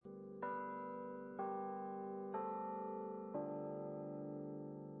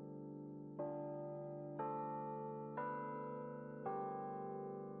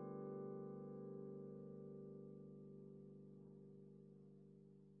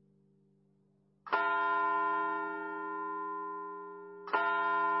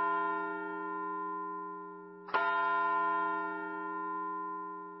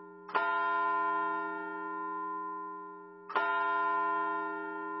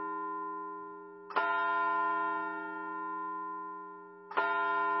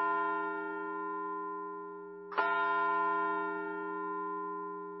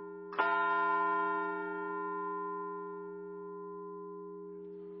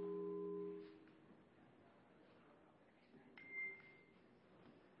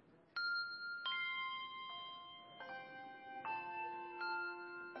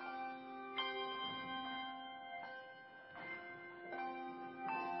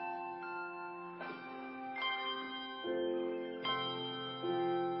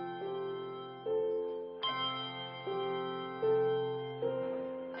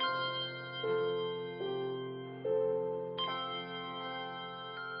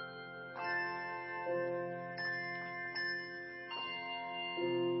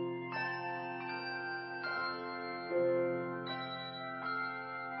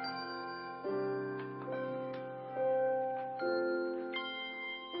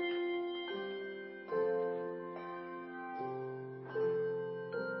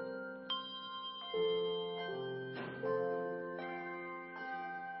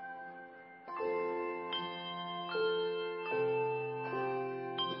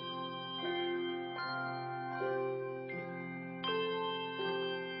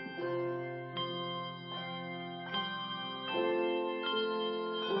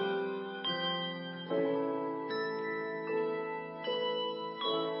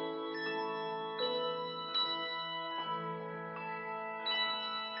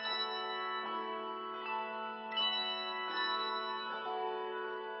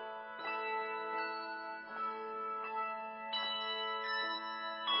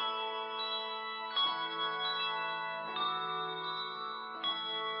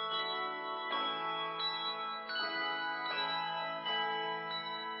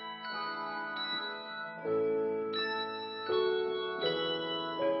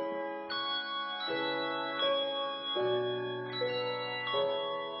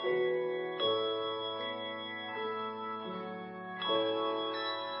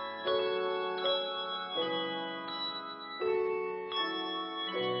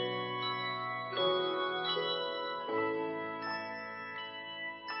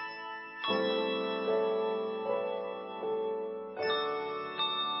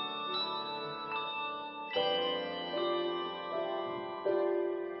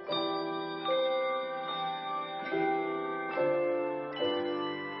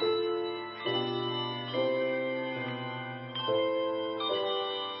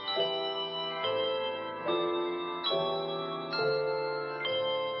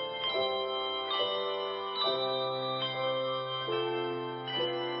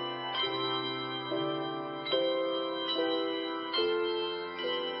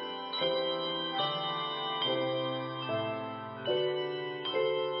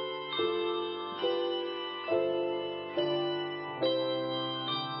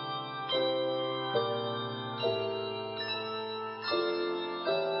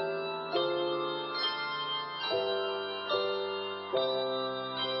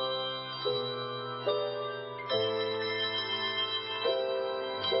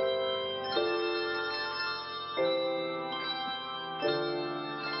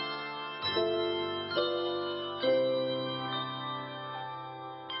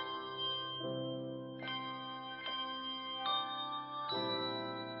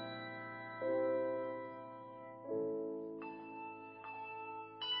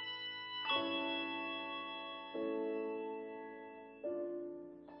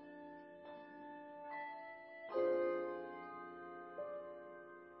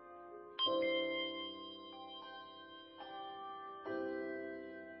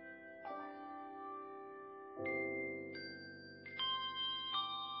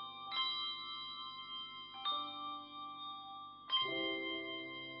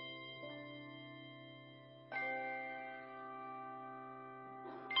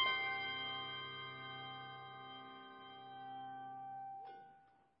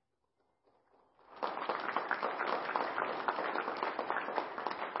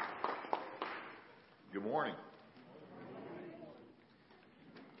morning.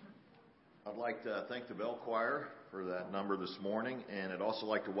 I'd like to thank the Bell Choir for that number this morning, and I'd also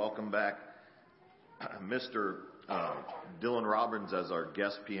like to welcome back Mr. Dylan Robbins as our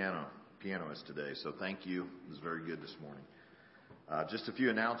guest pianist today. So thank you. It was very good this morning. Just a few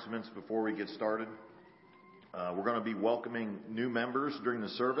announcements before we get started. We're going to be welcoming new members during the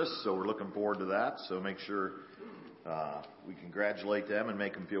service, so we're looking forward to that. So make sure we congratulate them and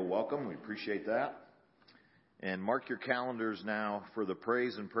make them feel welcome. We appreciate that. And mark your calendars now for the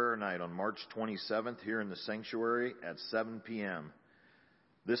Praise and Prayer Night on March 27th here in the sanctuary at 7 p.m.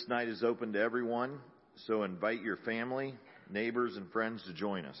 This night is open to everyone, so invite your family, neighbors, and friends to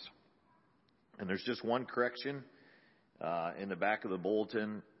join us. And there's just one correction in the back of the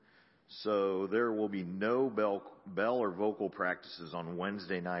bulletin. So there will be no bell or vocal practices on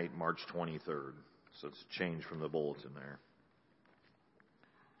Wednesday night, March 23rd. So it's a change from the bulletin there.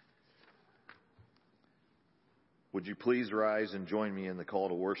 Would you please rise and join me in the call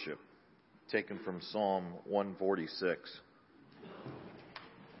to worship, taken from Psalm 146.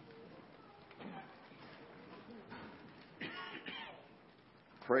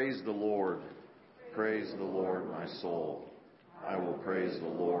 Praise the Lord, my soul. I will praise the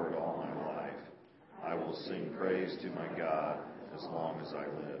Lord all my life. I will sing praise to my God as long as I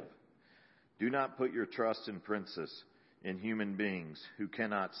live. Do not put your trust in princes, in human beings who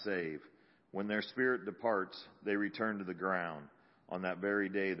cannot save. When their spirit departs, they return to the ground. On that very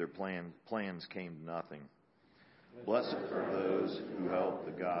day, their plans came to nothing. Blessed are those who help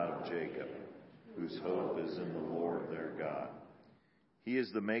the God of Jacob, whose hope is in the Lord their God. He is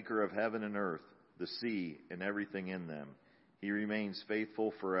the maker of heaven and earth, the sea, and everything in them. He remains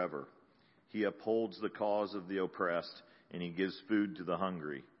faithful forever. He upholds the cause of the oppressed, and he gives food to the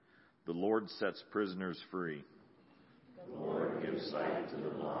hungry. The Lord sets prisoners free. The Lord gives sight to the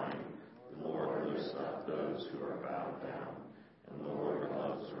blind. The Lord lifts up those who are bowed down, and the Lord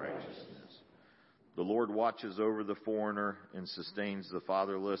loves righteousness. The Lord watches over the foreigner and sustains the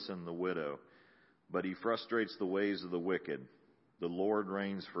fatherless and the widow, but he frustrates the ways of the wicked. The Lord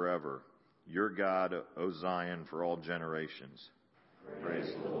reigns forever. Your God, O Zion, for all generations.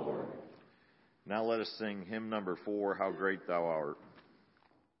 Praise the Lord. Now let us sing hymn number 4, How Great Thou Art.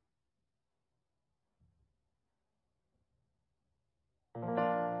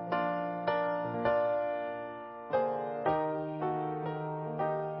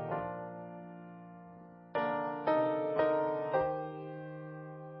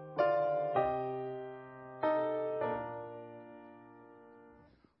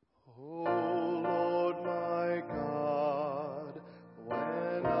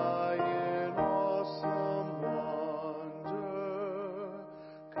 When I in awesome wonder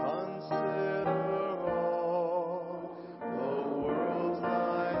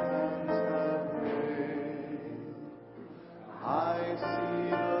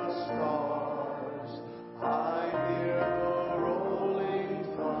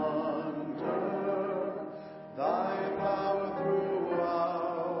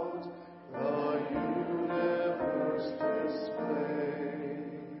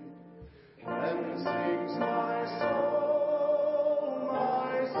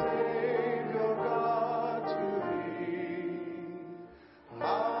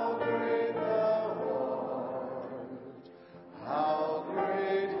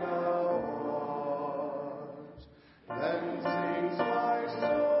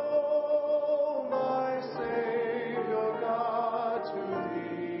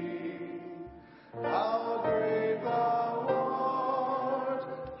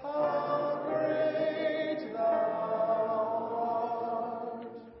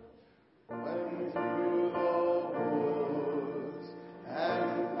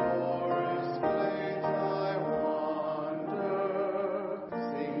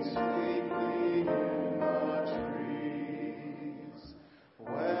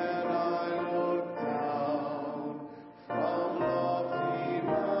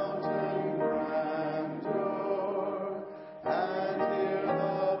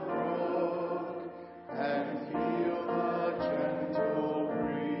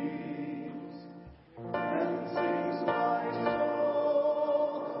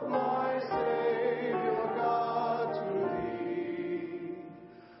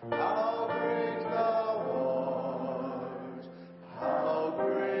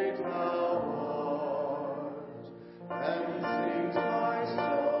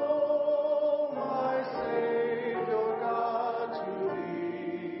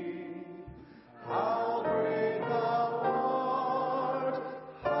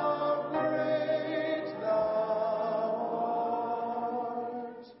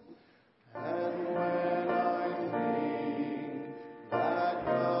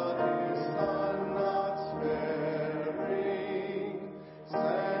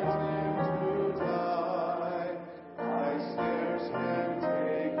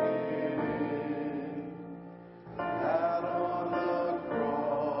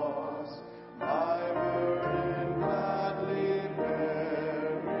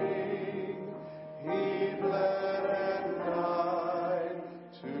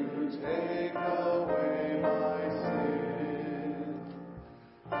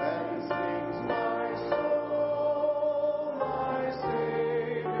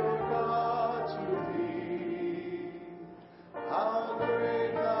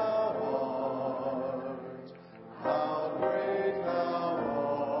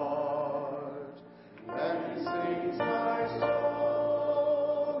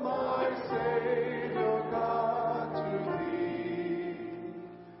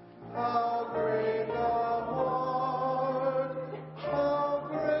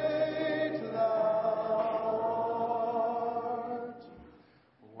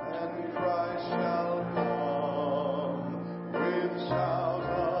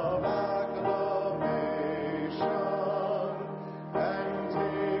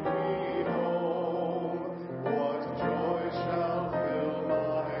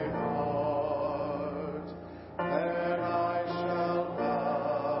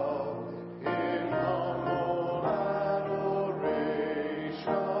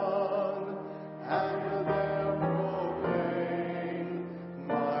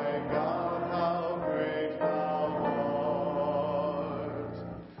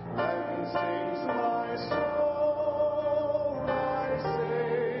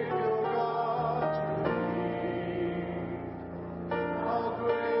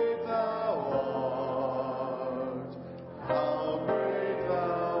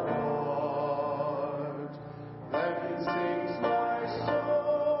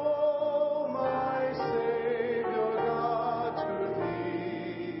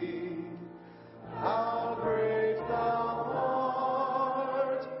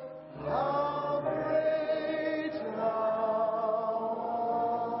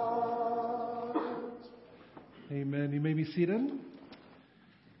seated.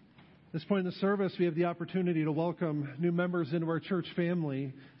 At this point in the service, we have the opportunity to welcome new members into our church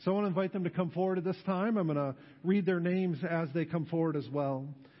family. So I want to invite them to come forward at this time. I'm going to read their names as they come forward as well.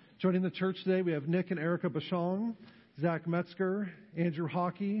 Joining the church today, we have Nick and Erica Bashong, Zach Metzger, Andrew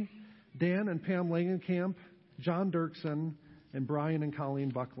Hockey, Dan and Pam Langenkamp, John Dirksen, and Brian and Colleen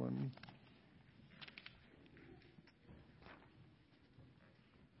Buckland.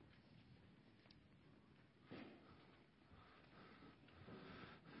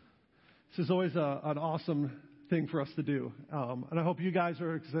 This is always an awesome thing for us to do. And I hope you guys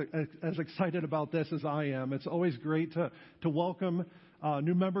are as excited about this as I am. It's always great to welcome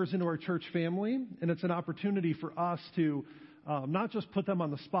new members into our church family. And it's an opportunity for us to not just put them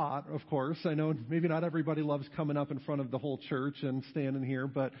on the spot, of course. I know maybe not everybody loves coming up in front of the whole church and standing here.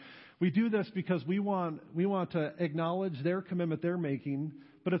 But we do this because we want to acknowledge their commitment they're making.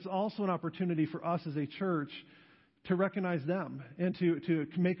 But it's also an opportunity for us as a church to recognize them and to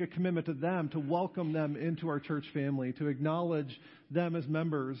make a commitment to them, to welcome them into our church family, to acknowledge them as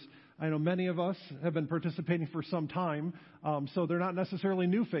members. I know many of us have been participating for some time, so they're not necessarily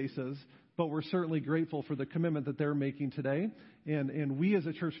new faces, but we're certainly grateful for the commitment that they're making today. And we as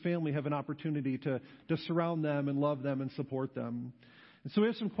a church family have an opportunity to surround them and love them and support them. And so we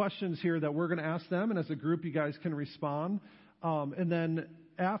have some questions here that we're going to ask them, and as a group you guys can respond. And then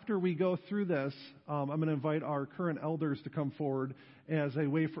after we go through this, I'm going to invite our current elders to come forward as a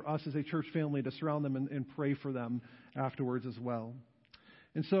way for us as a church family to surround them and pray for them afterwards as well.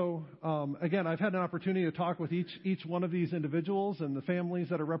 And so, again, I've had an opportunity to talk with each one of these individuals and the families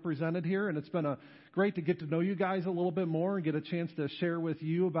that are represented here, and it's been great to get to know you guys a little bit more and get a chance to share with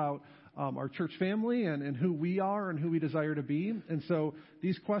you about our church family and who we are and who we desire to be. And so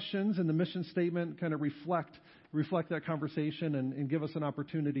these questions and the mission statement kind of reflect that conversation and give us an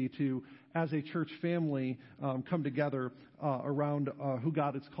opportunity to, as a church family, come together around who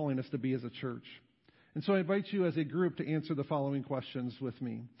God is calling us to be as a church. And so I invite you as a group to answer the following questions with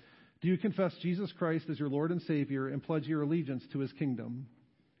me. Do you confess Jesus Christ as your Lord and Savior and pledge your allegiance to His kingdom?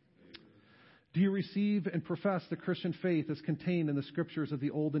 Do you receive and profess the Christian faith as contained in the scriptures of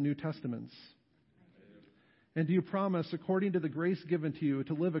the Old and New Testaments? And do you promise, according to the grace given to you,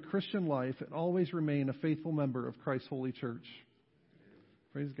 to live a Christian life and always remain a faithful member of Christ's holy church?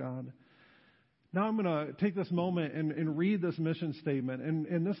 Praise God. Now I'm going to take this moment and read this mission statement.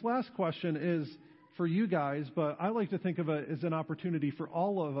 And this last question is for you guys, but I like to think of it as an opportunity for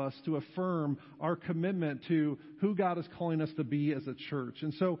all of us to affirm our commitment to who God is calling us to be as a church.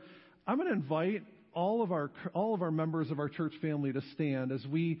 And so I'm going to invite all of our members of our church family to stand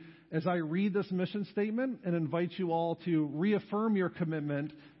as I read this mission statement and invite you all to reaffirm your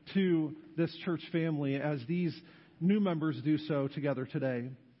commitment to this church family as these new members do so together today.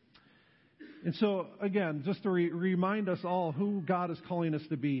 And so, again, just to remind us all who God is calling us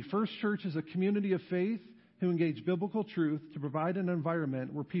to be. First Church is a community of faith who engage biblical truth to provide an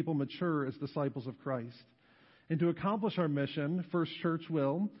environment where people mature as disciples of Christ. And to accomplish our mission, First Church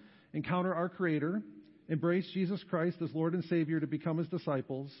will encounter our Creator, embrace Jesus Christ as Lord and Savior to become His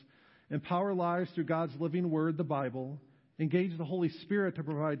disciples, empower lives through God's living Word, the Bible, engage the Holy Spirit to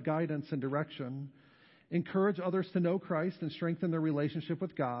provide guidance and direction, encourage others to know Christ and strengthen their relationship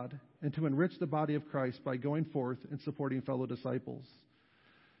with God, and to enrich the body of Christ by going forth and supporting fellow disciples.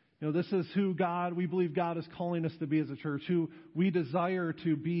 You know, this is who we believe God is calling us to be as a church, who we desire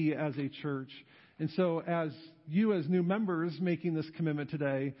to be as a church. And so as you as new members making this commitment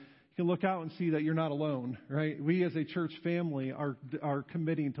today, you can look out and see that you're not alone, right? We as a church family are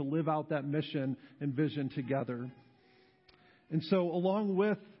committing to live out that mission and vision together. And so along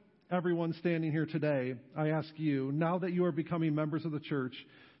with everyone standing here today, I ask you, now that you are becoming members of the church,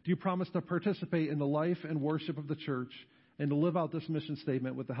 do you promise to participate in the life and worship of the church and to live out this mission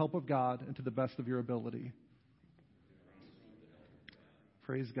statement with the help of God and to the best of your ability?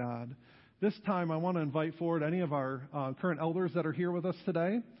 Praise God. This time I want to invite forward any of our current elders that are here with us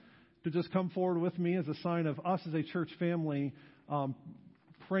today to just come forward with me as a sign of us as a church family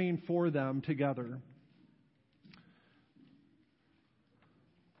praying for them together.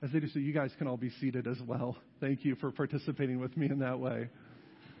 As they do so, you guys can all be seated as well. Thank you for participating with me in that way.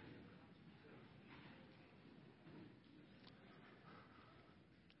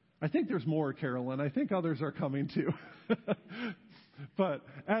 I think there's more, Carolyn. I think others are coming too. But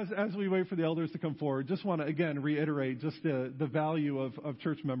as we wait for the elders to come forward, just want to, again, reiterate just the value of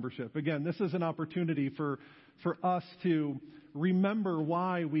church membership. Again, this is an opportunity for us to remember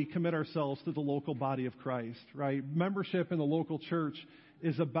why we commit ourselves to the local body of Christ, right? Membership in the local church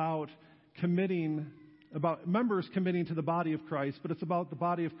is about members committing to the body of Christ, but it's about the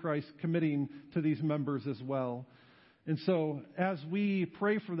body of Christ committing to these members as well. And so as we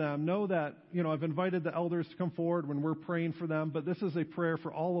pray for them, know that, I've invited the elders to come forward when we're praying for them, but this is a prayer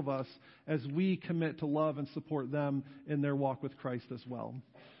for all of us as we commit to love and support them in their walk with Christ as well.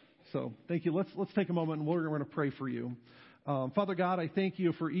 So thank you. Let's take a moment and we're going to pray for you. Father God, I thank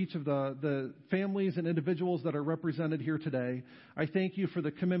you for each of the families and individuals that are represented here today. I thank you for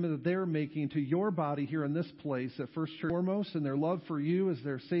the commitment that they're making to your body here in this place at First Church foremost, and their love for you as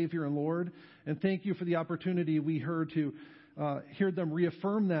their Savior and Lord. And thank you for the opportunity we heard to hear them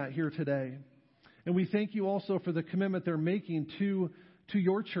reaffirm that here today. And we thank you also for the commitment they're making to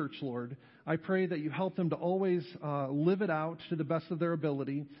your church, Lord. I pray that you help them to always live it out to the best of their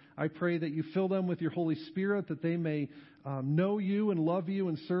ability. I pray that you fill them with your Holy Spirit, that they may know you and love you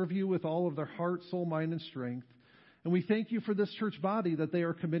and serve you with all of their heart, soul, mind, and strength. And we thank you for this church body that they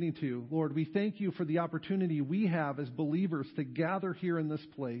are committing to. Lord, we thank you for the opportunity we have as believers to gather here in this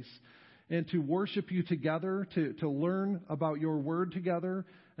place and to worship you together, to learn about your word together,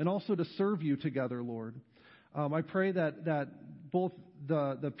 and also to serve you together, Lord. I pray that both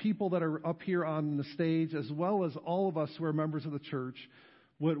the people that are up here on the stage, as well as all of us who are members of the church,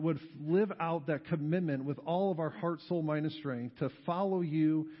 would live out that commitment with all of our heart, soul, mind, and strength to follow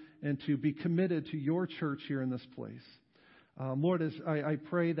you and to be committed to your church here in this place. Lord, as I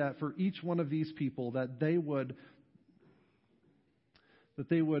pray that for each one of these people, that they would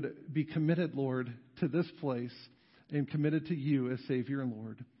be committed, Lord, to this place and committed to you as Savior and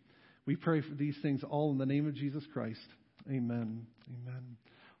Lord. We pray for these things all in the name of Jesus Christ. Amen. Amen.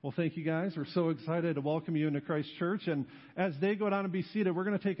 Well, thank you guys. We're so excited to welcome you into Christ Church. And as they go down and be seated, we're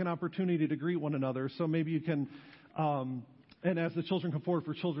going to take an opportunity to greet one another. So maybe you can, and as the children come forward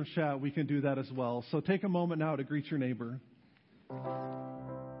for children's chat, we can do that as well. So take a moment now to greet your neighbor.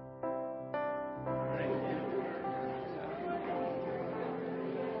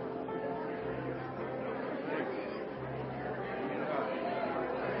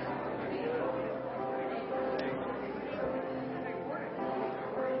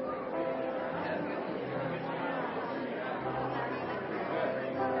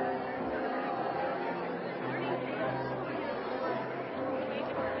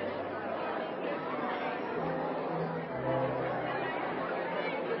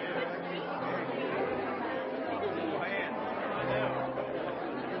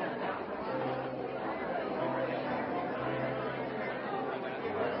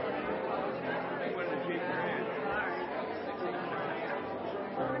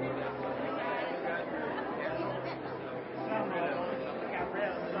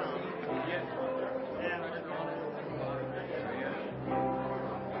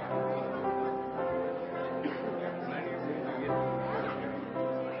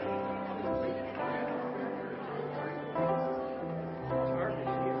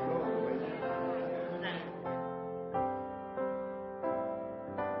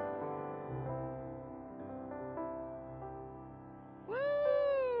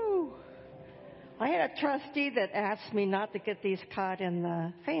 I had a trustee that asked me not to get these caught in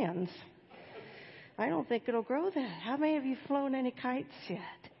the fans. I don't think it'll grow that. How many of you flown any kites yet?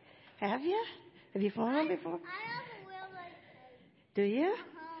 Have you? Have you flown them before? I have a real nice kite. Do you? And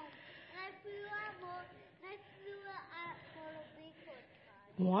I flew it at Myrtle Beach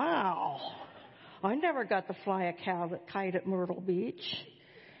one time. Wow. I never got to fly a kite at Myrtle Beach.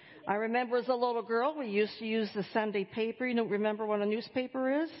 I remember as a little girl, we used to use the Sunday paper. You don't remember what a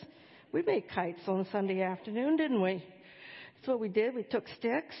newspaper is? We made kites on Sunday afternoon, didn't we? That's what we did. We took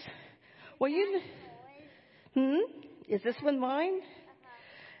sticks. Well, Is this one mine?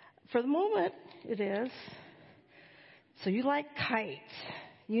 For the moment, it is. So you like kites.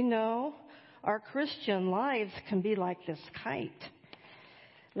 You know, our Christian lives can be like this kite.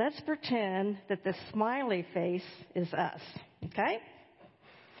 Let's pretend that the smiley face is us, okay?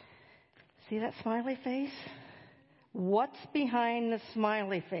 See that smiley face? What's behind the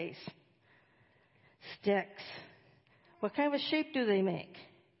smiley face? Sticks. What kind of a shape do they make?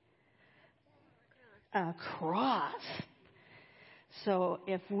 A cross. So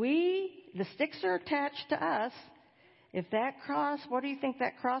if the sticks are attached to us, if that cross, what do you think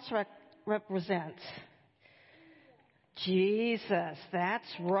that cross represents? Jesus. That's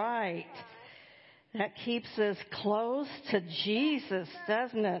right. That keeps us close to Jesus,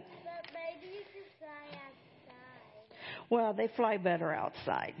 doesn't it? But maybe you could fly outside. Well, they fly better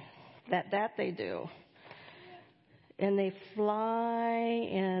outside. That they do. And they fly,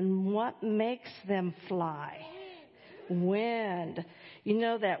 and what makes them fly? Wind. You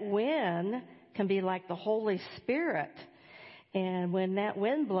know that wind can be like the Holy Spirit. And when that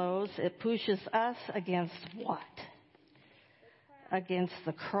wind blows, it pushes us against what? Against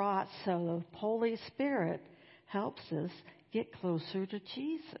the cross. So the Holy Spirit helps us get closer to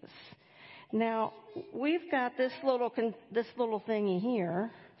Jesus. Now, we've got this little thingy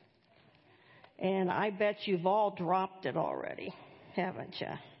here, and I bet you've all dropped it already, haven't you?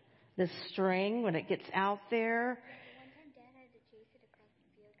 This string, when it gets out there.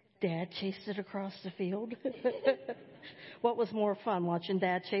 Dad chased it across the field. What was more fun, watching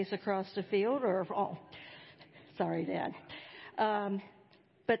Dad chase across the field, or sorry, Dad.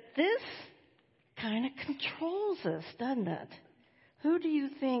 But this kind of controls us, doesn't it? Who do you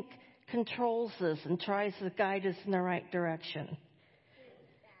think controls us and tries to guide us in the right direction?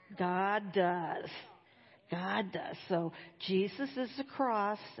 God does. God does. So Jesus is the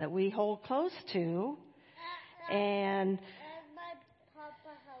cross that we hold close to, and my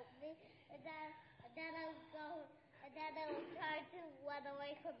papa helped me, and then I was trying to run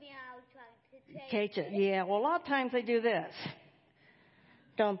away from me, and I was trying to chase it. Yeah, well, a lot of times they do this,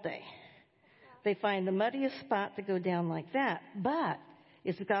 don't they? They find the muddiest spot to go down like that. But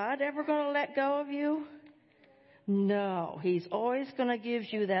is God ever going to let go of you? No. He's always going to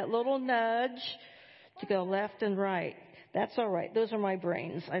give you that little nudge to go left and right. That's all right. Those are my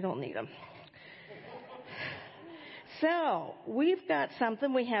brains. I don't need them. So, we've got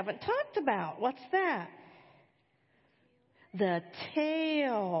something we haven't talked about. What's that? The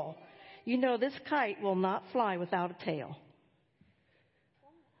tail. You know, this kite will not fly without a tail.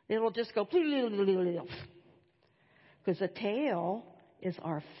 It'll just go, because the tail is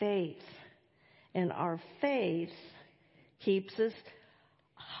our faith. And our faith keeps us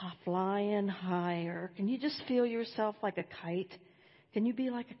flying higher. Can you just feel yourself like a kite? Can you be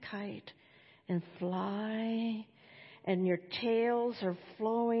like a kite and fly? And your tails are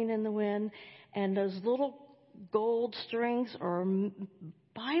flowing in the wind. And those little gold strings are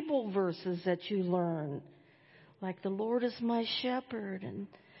Bible verses that you learn. Like the Lord is my shepherd, and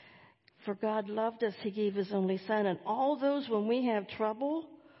for God loved us, He gave His only Son. And all those, when we have trouble,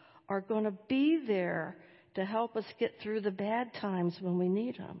 are going to be there to help us get through the bad times when we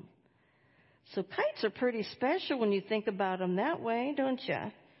need them. So kites are pretty special when you think about them that way, don't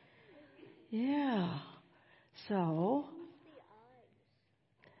you? Yeah. So,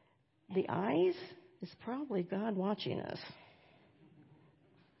 the eyes is probably God watching us.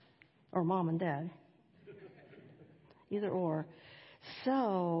 Or Mom and Dad. Either or.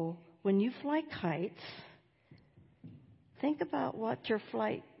 So, when you fly kites, think about what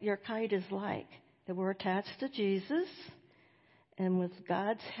your kite is like. That we're attached to Jesus, and with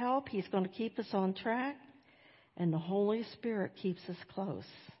God's help, He's going to keep us on track, and the Holy Spirit keeps us close.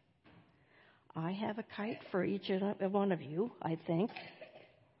 I have a kite for each one of you, I think.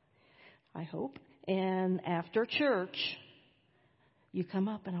 I hope. And after church, you come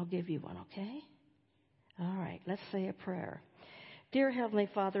up and I'll give you one, okay? All right, let's say a prayer. Dear Heavenly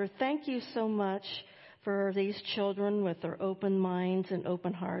Father, thank you so much for these children with their open minds and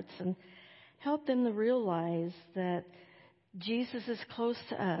open hearts, and help them to realize that Jesus is close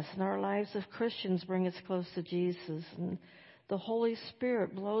to us, and our lives of Christians bring us close to Jesus, and the Holy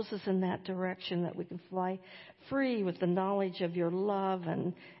Spirit blows us in that direction, that we can fly free with the knowledge of your love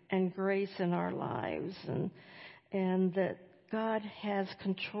and grace in our lives, and that God has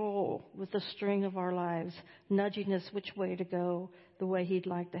control with the string of our lives, nudging us which way to go, the way He'd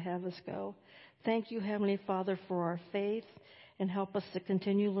like to have us go. Thank you, Heavenly Father, for our faith, and help us to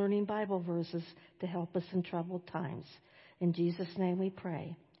continue learning Bible verses to help us in troubled times. In Jesus' name we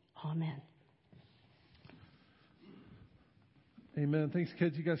pray. Amen. Amen. Thanks,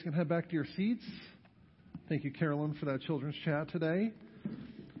 kids. You guys can head back to your seats. Thank you, Carolyn, for that children's chat today.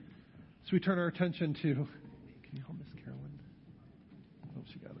 So we turn our attention to... Can you hold Miss Carolyn? Oh,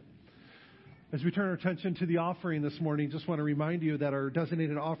 she got it. As we turn our attention to the offering this morning, just want to remind you that our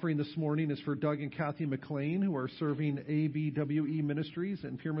designated offering this morning is for Doug and Kathy McLean, who are serving ABWE Ministries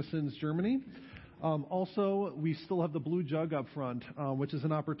in Pirmasens, Germany. Also, we still have the blue jug up front, which is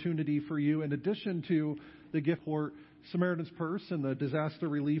an opportunity for you, in addition to the gift for Samaritan's Purse and the disaster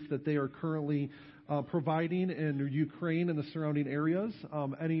relief that they are currently providing in Ukraine and the surrounding areas.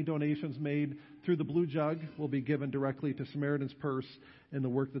 Any donations made through the blue jug will be given directly to Samaritan's Purse and the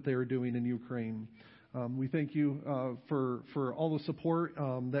work that they are doing in Ukraine. We thank you for all the support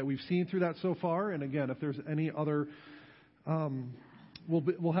that we've seen through that so far. And again, if there's any other,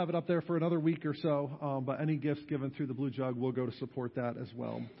 we'll have it up there for another week or so. But any gifts given through the blue jug will go to support that as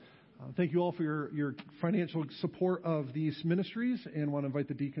well. Thank you all for your financial support of these ministries, and want to invite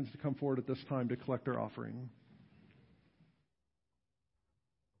the deacons to come forward at this time to collect our offering.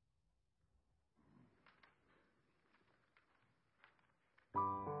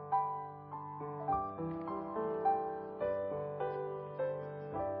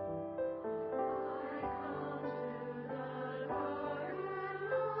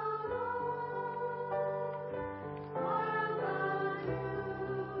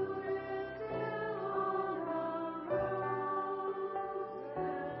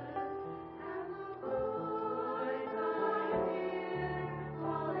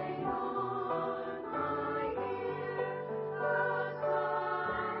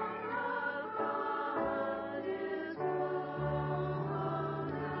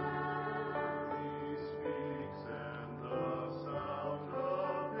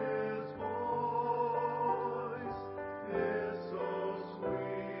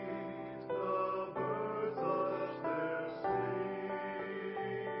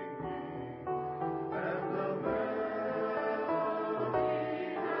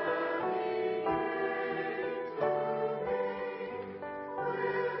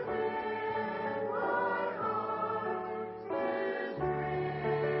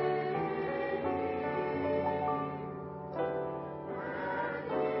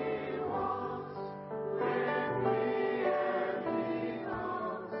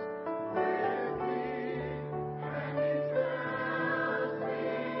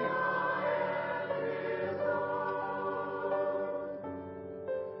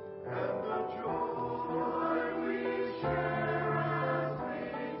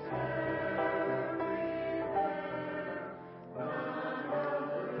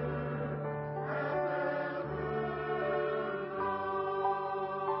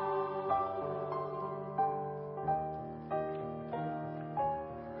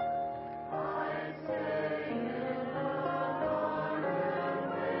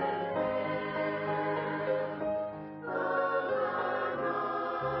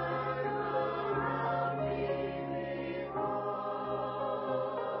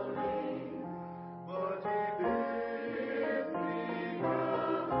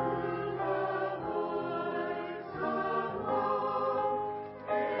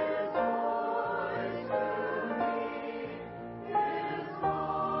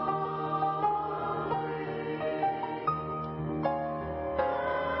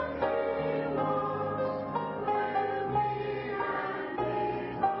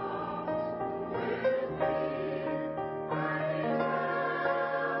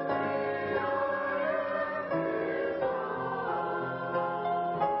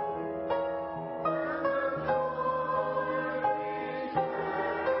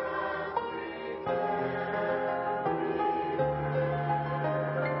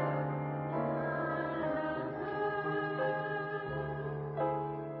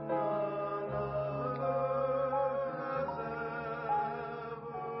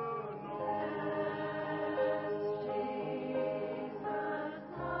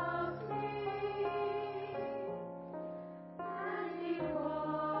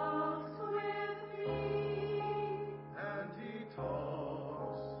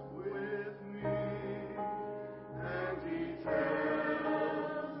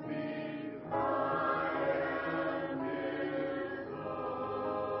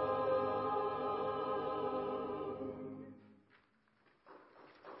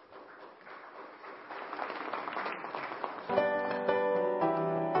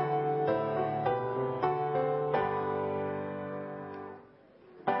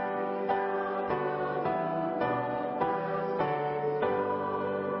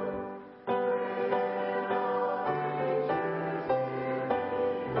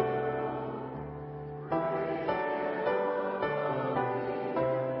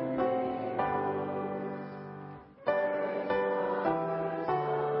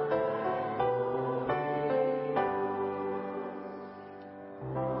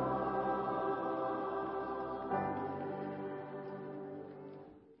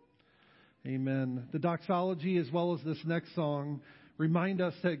 Amen. The doxology, as well as this next song, remind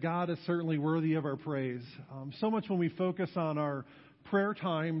us that God is certainly worthy of our praise. So much when we focus on our prayer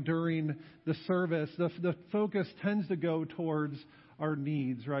time during the service, the focus tends to go towards our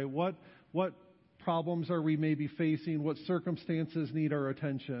needs, right? What problems are we maybe facing? What circumstances need our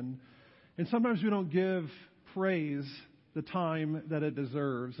attention? And sometimes we don't give praise the time that it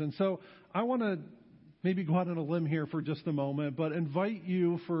deserves. And so I want to maybe go out on a limb here for just a moment, but invite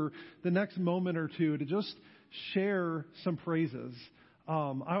you for the next moment or two to just share some praises.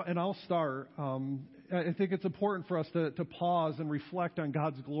 I'll start. I think it's important for us to pause and reflect on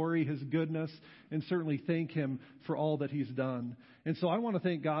God's glory, His goodness, and certainly thank Him for all that He's done. And so I want to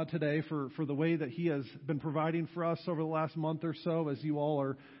thank God today for the way that He has been providing for us over the last month or so, as you all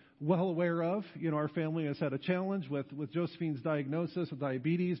are well aware of. Our family has had a challenge with Josephine's diagnosis of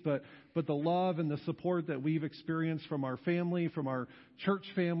diabetes, but the love and the support that we've experienced from our family, from our church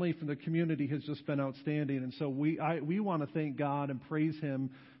family, from the community has just been outstanding. And so we want to thank God and praise Him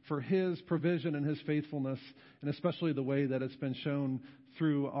for His provision and His faithfulness, and especially the way that it's been shown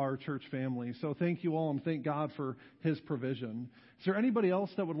through our church family. So thank you all, and thank God for His provision. Is there anybody else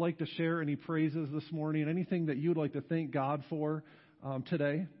that would like to share any praises this morning? Anything that you'd like to thank God for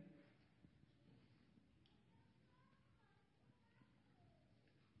today?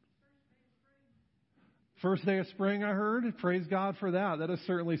 First day of spring, I heard. Praise God for that. That is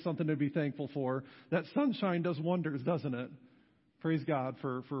certainly something to be thankful for. That sunshine does wonders, doesn't it? Praise God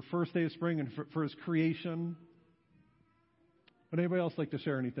for first day of spring and for His creation. Would anybody else like to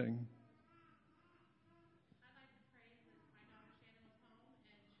share anything? I'd like to praise that my daughter Shannon was home and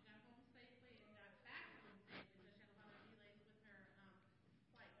she got home safely and got back home safely because she had a lot of delays with her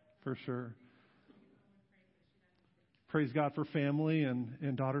flight. For sure. Praise God for family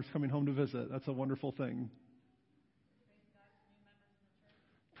and daughters coming home to visit. That's a wonderful thing.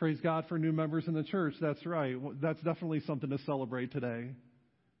 Praise God for new members in the church. That's right. That's definitely something to celebrate today.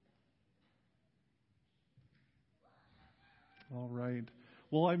 All right.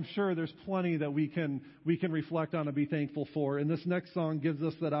 Well, I'm sure there's plenty that we can reflect on and be thankful for. And this next song gives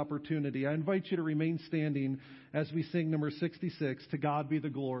us that opportunity. I invite you to remain standing as we sing number 66, To God Be the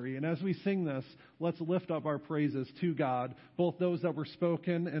Glory. And as we sing this, let's lift up our praises to God, both those that were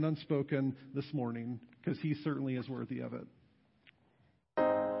spoken and unspoken this morning, because He certainly is worthy of it.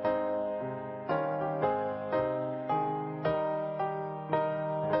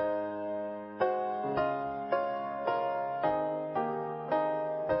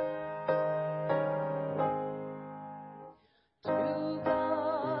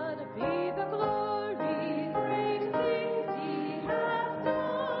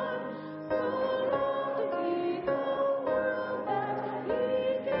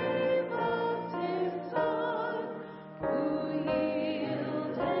 Who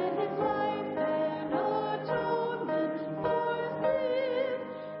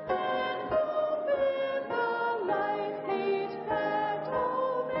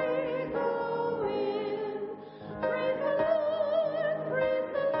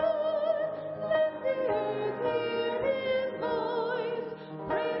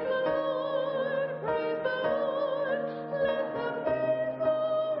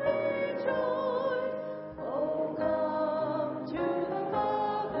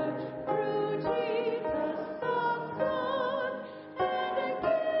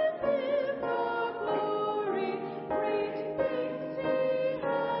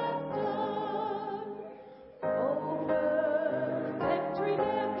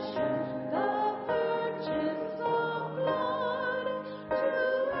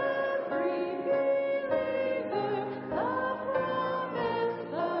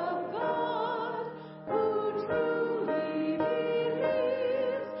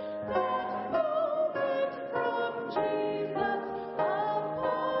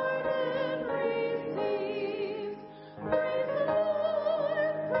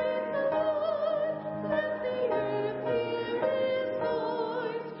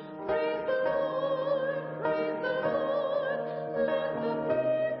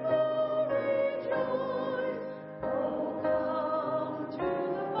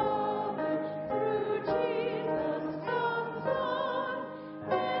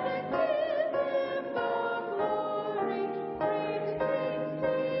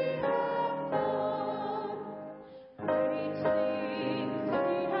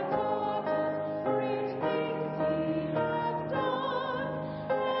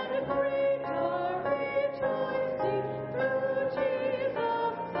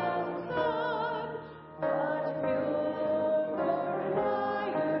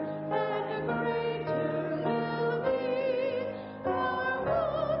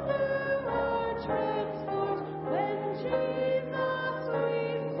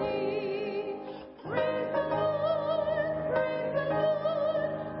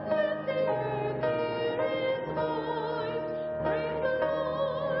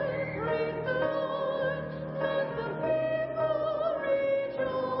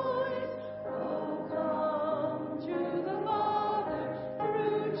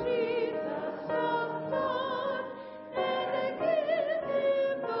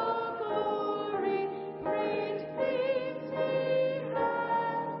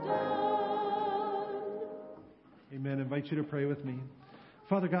invite you to pray with me.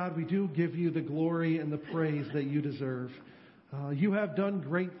 Father God, we do give you the glory and the praise that you deserve. You have done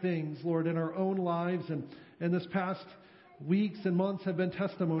great things, Lord, in our own lives, and this past weeks and months have been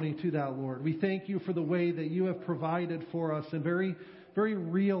testimony to that, Lord. We thank you for the way that you have provided for us in very, very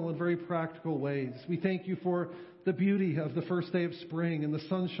real and very practical ways. We thank you for the beauty of the first day of spring and the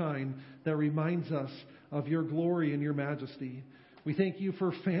sunshine that reminds us of your glory and your majesty. We thank you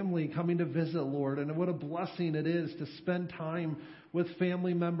for family coming to visit, Lord, and what a blessing it is to spend time with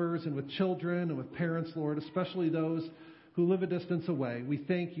family members and with children and with parents, Lord, especially those who live a distance away. We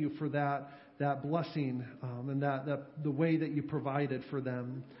thank you for that blessing and the way that you provided for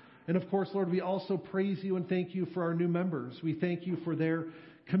them. And of course, Lord, we also praise you and thank you for our new members. We thank you for their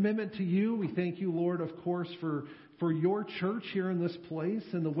commitment to you. We thank you, Lord, of course, for your church here in this place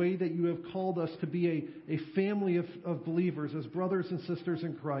and the way that you have called us to be a family of believers as brothers and sisters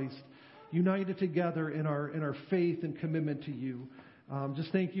in Christ, united together in our faith and commitment to you.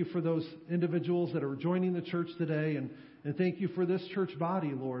 Just thank you for those individuals that are joining the church today, and thank you for this church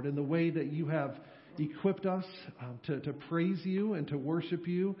body, Lord, and the way that you have equipped us to praise you and to worship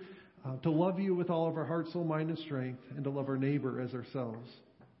you, to love you with all of our heart, soul, mind, and strength, and to love our neighbor as ourselves.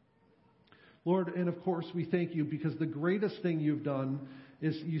 Lord, and of course we thank you because the greatest thing you've done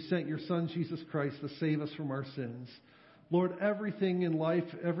is you sent your Son, Jesus Christ, to save us from our sins. Lord, everything in life,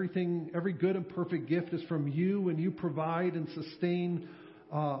 every good and perfect gift is from you, and you provide and sustain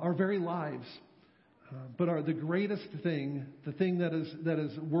our very lives. But the greatest thing, the thing that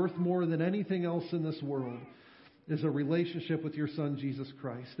is worth more than anything else in this world, is a relationship with your Son, Jesus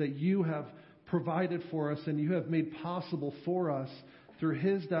Christ, that you have provided for us and you have made possible for us through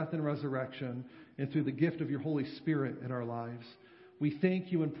his death and resurrection and through the gift of your Holy Spirit in our lives. We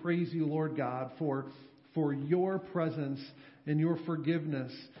thank you and praise you, Lord God, for your presence and your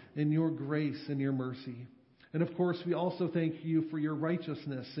forgiveness and your grace and your mercy. And of course, we also thank you for your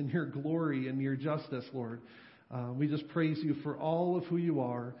righteousness and your glory and your justice, Lord. We just praise you for all of who you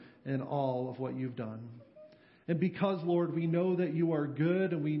are and all of what you've done. And because, Lord, we know that you are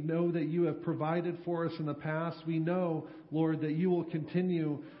good and we know that you have provided for us in the past, we know, Lord, that you will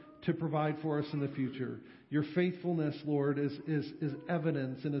continue to provide for us in the future. Your faithfulness, Lord, is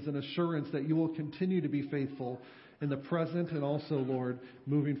evidence and is an assurance that you will continue to be faithful in the present and also, Lord,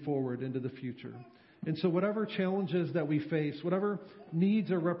 moving forward into the future. And so whatever challenges that we face, whatever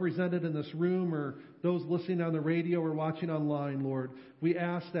needs are represented in this room or those listening on the radio or watching online, Lord, we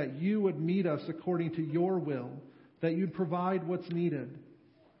ask that you would meet us according to your will, that you'd provide what's needed,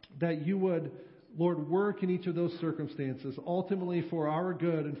 that you would, Lord, work in each of those circumstances, ultimately for our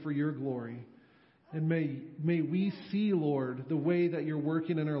good and for your glory. And may we see, Lord, the way that you're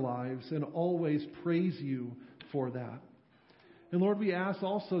working in our lives and always praise you for that. And Lord, we ask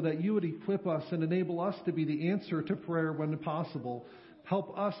also that you would equip us and enable us to be the answer to prayer when possible.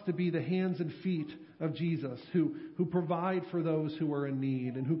 Help us to be the hands and feet of Jesus who provide for those who are in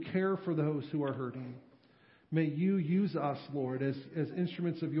need and who care for those who are hurting. May you use us, Lord, as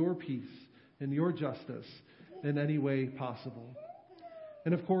instruments of your peace and your justice in any way possible.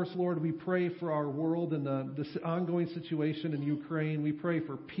 And of course, Lord, we pray for our world and the ongoing situation in Ukraine. We pray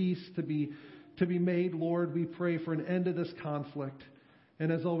for peace to be made, Lord. We pray for an end to this conflict.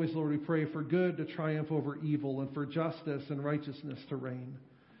 And as always, Lord, we pray for good to triumph over evil and for justice and righteousness to reign.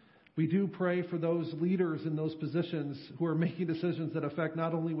 We do pray for those leaders in those positions who are making decisions that affect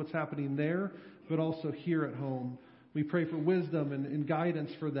not only what's happening there, but also here at home. We pray for wisdom and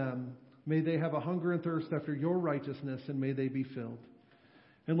guidance for them. May they have a hunger and thirst after your righteousness, and may they be filled.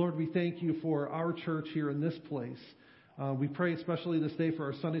 And Lord, we thank you for our church here in this place. We pray especially this day for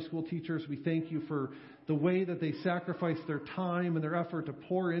our Sunday school teachers. We thank you for the way that they sacrifice their time and their effort to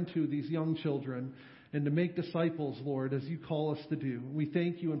pour into these young children and to make disciples, Lord, as you call us to do. We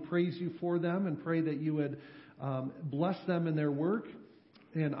thank you and praise you for them and pray that you would bless them in their work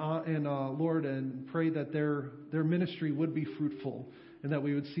and Lord, and pray that their ministry would be fruitful and that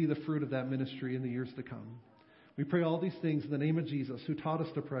we would see the fruit of that ministry in the years to come. We pray all these things in the name of Jesus, who taught us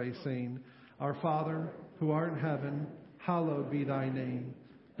to pray, saying, Our Father, who art in heaven, hallowed be thy name.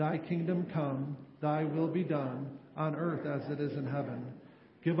 Thy kingdom come, thy will be done, on earth as it is in heaven.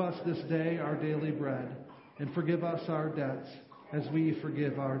 Give us this day our daily bread, and forgive us our debts, as we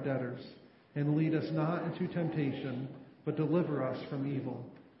forgive our debtors. And lead us not into temptation, but deliver us from evil.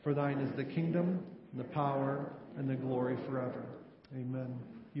 For thine is the kingdom, and the power, and the glory forever. Amen.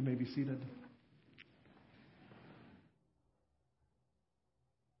 You may be seated.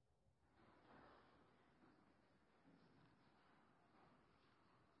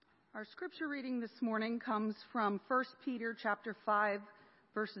 Our scripture reading this morning comes from 1 Peter chapter 5,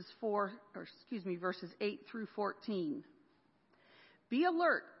 verses 8 through 14. Be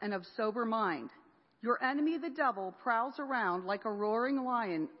alert and of sober mind. Your enemy, the devil, prowls around like a roaring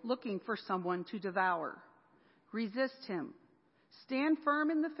lion looking for someone to devour. Resist him. Stand firm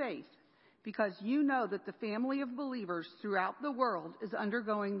in the faith, because you know that the family of believers throughout the world is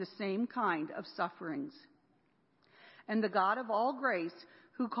undergoing the same kind of sufferings. And the God of all grace,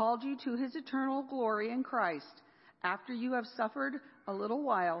 who called you to his eternal glory in Christ, after you have suffered a little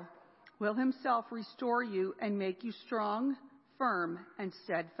while, will himself restore you and make you strong, firm, and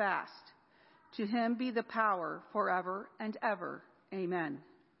steadfast. To him be the power forever and ever. Amen.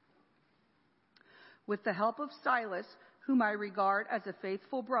 With the help of Silas, whom I regard as a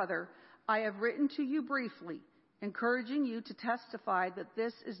faithful brother, I have written to you briefly, encouraging you to testify that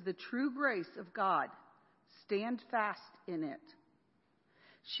this is the true grace of God. Stand fast in it.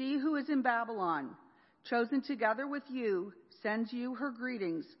 She who is in Babylon, chosen together with you, sends you her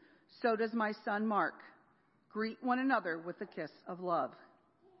greetings. So does my son Mark. Greet one another with a kiss of love.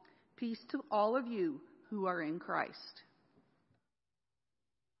 Peace to all of you who are in Christ.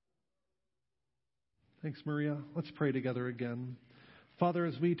 Thanks, Maria. Let's pray together again. Father,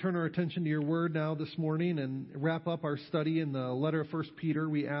 as we turn our attention to your word now this morning and wrap up our study in the letter of 1 Peter,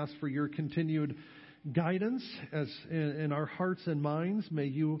 we ask for your continued guidance as in our hearts and minds. May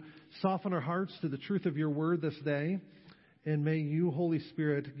you soften our hearts to the truth of your word this day, and may you, Holy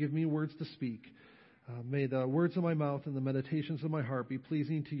Spirit, give me words to speak. May the words of my mouth and the meditations of my heart be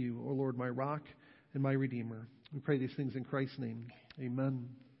pleasing to you, O Lord, my rock and my redeemer. We pray these things in Christ's name. Amen.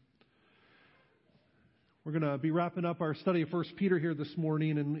 We're going to be wrapping up our study of 1 Peter here this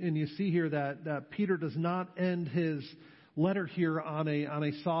morning, and you see here that Peter does not end his letter here on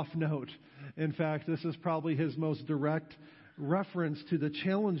a soft note. In fact, this is probably his most direct reference to the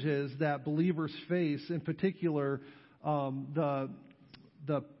challenges that believers face, in particular, the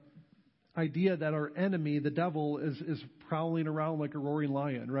idea that our enemy, the devil, is prowling around like a roaring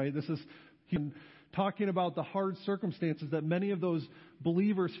lion, right? This is him talking about the hard circumstances that many of those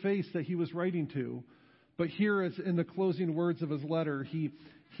believers face that he was writing to. But here, as in the closing words of his letter, he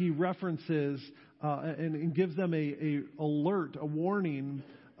references and gives them a warning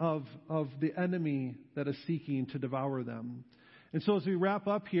of the enemy that is seeking to devour them. And so as we wrap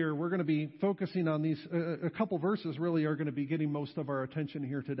up here, we're going to be focusing on these, a couple verses really are going to be getting most of our attention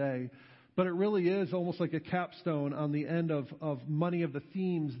here today. But it really is almost like a capstone on the end of many of the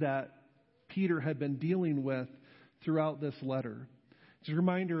themes that Peter had been dealing with throughout this letter. It's a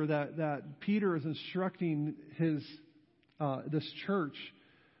reminder that Peter is instructing this church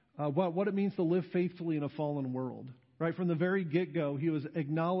what it means to live faithfully in a fallen world. Right from the very get-go, he was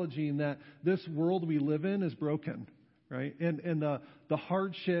acknowledging that this world we live in is broken, right? And the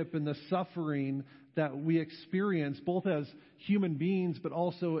hardship and the suffering that we experience, both as human beings, but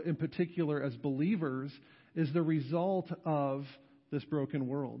also in particular as believers, is the result of this broken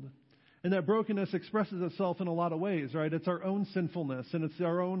world. And that brokenness expresses itself in a lot of ways, right? It's our own sinfulness, and it's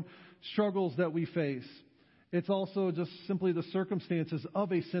our own struggles that we face. It's also just simply the circumstances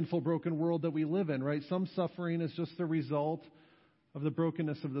of a sinful, broken world that we live in, right? Some suffering is just the result of the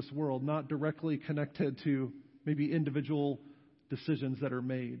brokenness of this world, not directly connected to maybe individual decisions that are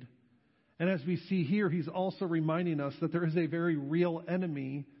made. And as we see here, he's also reminding us that there is a very real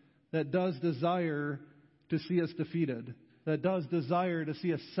enemy that does desire to see us defeated, that does desire to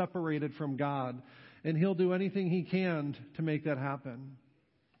see us separated from God. And he'll do anything he can to make that happen.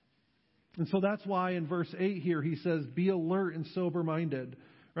 And so that's why in verse 8 here he says, be alert and sober-minded,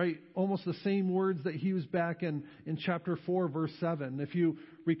 right? Almost the same words that he used back in chapter 4, verse 7. If you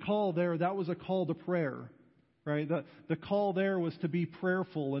recall there, that was a call to prayer, right? The call there was to be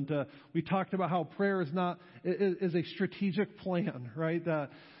prayerful, and we talked about how prayer is a strategic plan, right?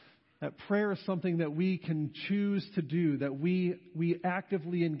 That prayer is something that we can choose to do, that we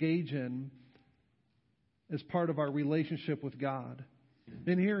actively engage in as part of our relationship with God.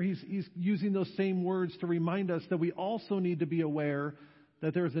 And here he's using those same words to remind us that we also need to be aware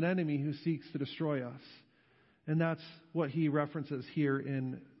that there's an enemy who seeks to destroy us. And that's what he references here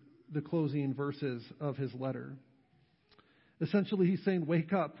in the closing verses of his letter. Essentially, he's saying,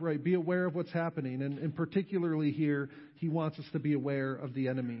 wake up, right? Be aware of what's happening. And particularly here, he wants us to be aware of the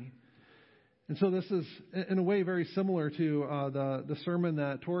enemy. And so this is, in a way, very similar to the sermon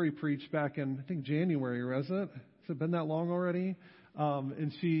that Tori preached back in, I think, January, was it? Has it been that long already?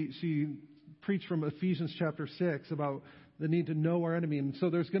 And she preached from Ephesians chapter 6 about the need to know our enemy. And so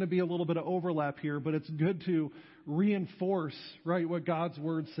there's going to be a little bit of overlap here, but it's good to reinforce, right, what God's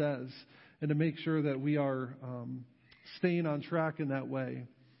Word says and to make sure that we are staying on track in that way.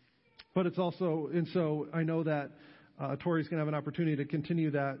 But it's also, and so I know that Tori's going to have an opportunity to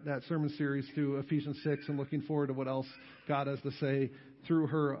continue that sermon series through Ephesians 6, and looking forward to what else God has to say through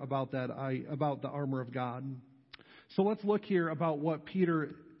her about about the armor of God. So let's look here about what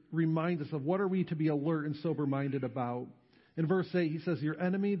Peter reminds us of. What are we to be alert and sober-minded about? In verse 8, he says, "Your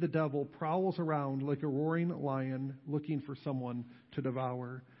enemy, the devil, prowls around like a roaring lion looking for someone to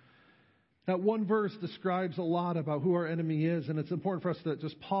devour." That one verse describes a lot about who our enemy is, and it's important for us to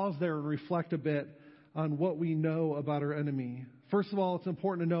just pause there and reflect a bit on what we know about our enemy. First of all, it's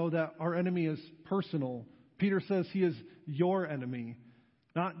important to know that our enemy is personal. Peter says he is your enemy,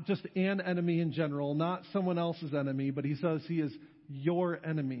 not just an enemy in general, not someone else's enemy, but he says he is your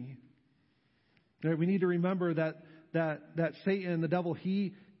enemy. Right? We need to remember that Satan, the devil,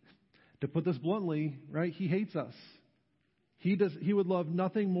 to put this bluntly, right, he hates us. He would love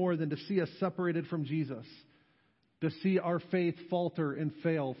nothing more than to see us separated from Jesus, to see our faith falter and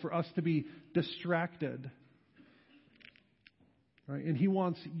fail, for us to be distracted. Right? And he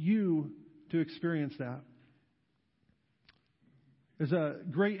wants you to experience that. There's a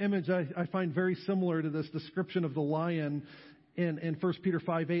great image I find very similar to this description of the lion in 1 Peter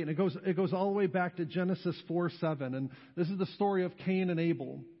 5:8, and it goes all the way back to Genesis 4:7, and this is the story of Cain and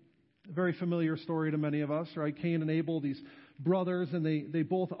Abel. A very familiar story to many of us, right? Cain and Abel, these brothers, and they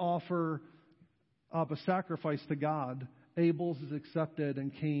both offer up a sacrifice to God. Abel's is accepted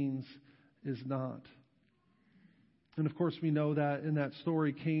and Cain's is not. And of course we know that in that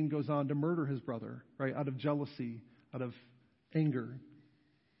story, Cain goes on to murder his brother, right? Out of jealousy, out of anger.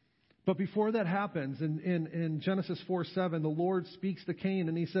 But before that happens, in Genesis 4:7, the Lord speaks to Cain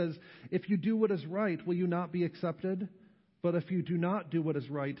and he says, "If you do what is right, will you not be accepted? But if you do not do what is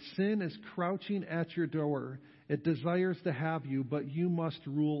right, sin is crouching at your door. It desires to have you, but you must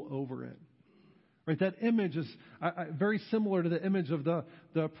rule over it." Right? That image is very similar to the image of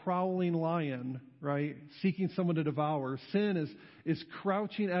the prowling lion, right? Seeking someone to devour. Sin is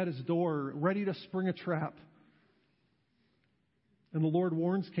crouching at his door, ready to spring a trap. And the Lord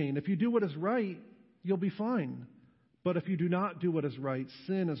warns Cain, if you do what is right, you'll be fine. But if you do not do what is right,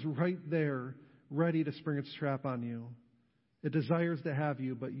 sin is right there, ready to spring its trap on you. It desires to have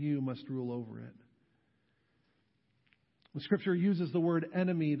you, but you must rule over it. The Scripture uses the word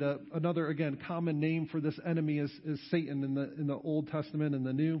enemy. Another, again, common name for this enemy is Satan in the Old Testament and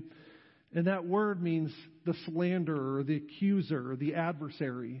the New. And that word means the slanderer, the accuser, the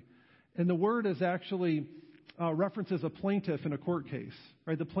adversary. And the word is actually references a plaintiff in a court case.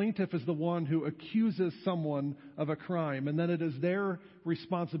 Right? The plaintiff is the one who accuses someone of a crime, and then it is their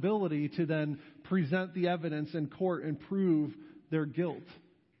responsibility to then present the evidence in court and prove their guilt.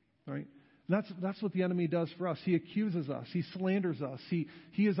 Right? And that's what the enemy does for us. He accuses us. He slanders us. He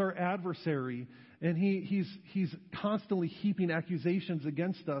is our adversary, and he's constantly heaping accusations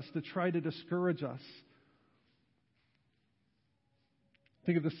against us to try to discourage us.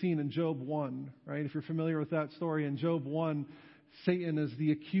 Think of the scene in Job 1, right? If you're familiar with that story, in Job 1, Satan is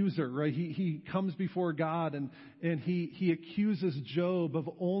the accuser, right? He comes before God and he accuses Job of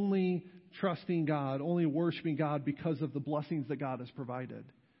only trusting God, only worshiping God because of the blessings that God has provided.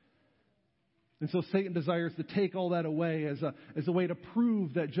 And so Satan desires to take all that away as a way to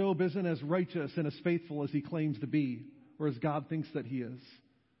prove that Job isn't as righteous and as faithful as he claims to be, or as God thinks that he is.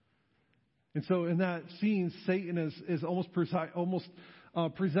 And so in that scene, Satan is almost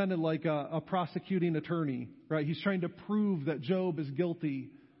presented like a prosecuting attorney, right? He's trying to prove that Job is guilty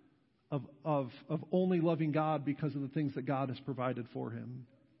of only loving God because of the things that God has provided for him.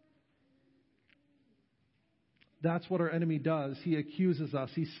 That's what our enemy does. He accuses us.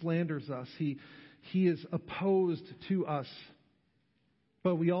 He slanders us. He is opposed to us.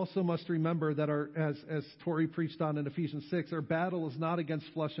 But we also must remember that as Tori preached on in Ephesians 6, our battle is not against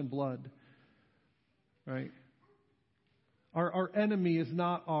flesh and blood. Right? Our enemy is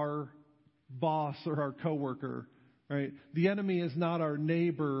not our boss or our coworker. Right? The enemy is not our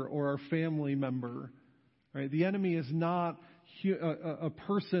neighbor or our family member. Right? The enemy is not a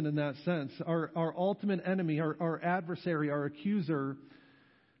person in that sense. Our ultimate enemy, our adversary, our accuser,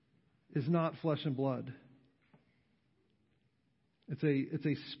 is not flesh and blood. It's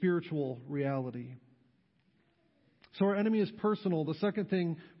a spiritual reality. So our enemy is personal. The second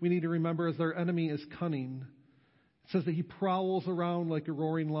thing we need to remember is our enemy is cunning. It says that he prowls around like a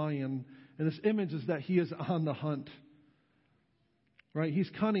roaring lion. And this image is that he is on the hunt. Right? He's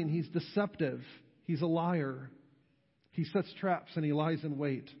cunning. He's deceptive. He's a liar. He sets traps and he lies in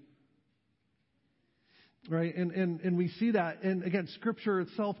wait. Right? And we see that. And again, Scripture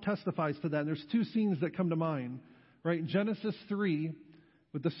itself testifies to that. And there's two scenes that come to mind. Right? Genesis 3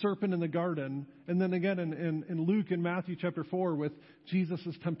 with the serpent in the garden. And then again in Luke and Matthew chapter 4 with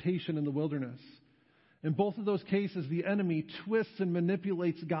Jesus' temptation in the wilderness. In both of those cases, the enemy twists and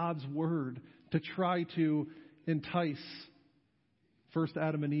manipulates God's word to try to entice first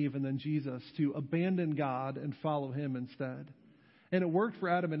Adam and Eve and then Jesus to abandon God and follow him instead. And it worked for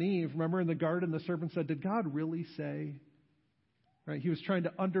Adam and Eve. Remember in the garden, the serpent said, "Did God really say?" Right? He was trying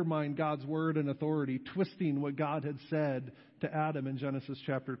to undermine God's word and authority, twisting what God had said to Adam in Genesis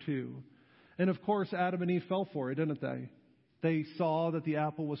chapter 2. And of course, Adam and Eve fell for it, didn't they? They saw that the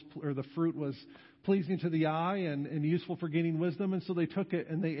the fruit was pleasing to the eye and useful for gaining wisdom, and so they took it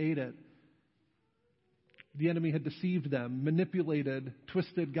and they ate it. The enemy had deceived them, manipulated,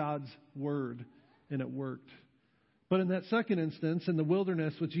 twisted God's word, and it worked. But in that second instance, in the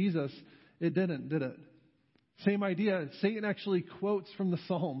wilderness with Jesus, it didn't, did it? Same idea. Satan actually quotes from the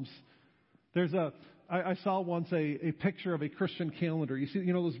Psalms. I saw once a picture of a Christian calendar. You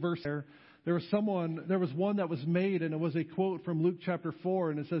see, those verses there. There was one that was made, and it was a quote from Luke chapter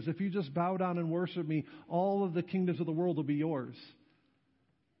 4, and it says, "If you just bow down and worship me, all of the kingdoms of the world will be yours."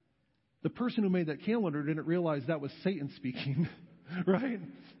 The person who made that calendar didn't realize that was Satan speaking, right?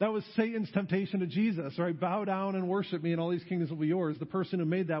 That was Satan's temptation to Jesus, right? Bow down and worship me, and all these kingdoms will be yours. The person who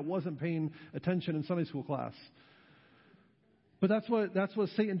made that wasn't paying attention in Sunday school class. But that's what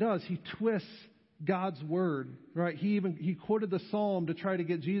Satan does. He twists God's word, right? He quoted the Psalm to try to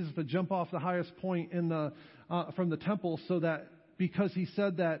get Jesus to jump off the highest point from the temple, so that because he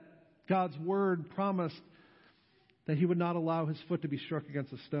said that God's word promised that he would not allow his foot to be struck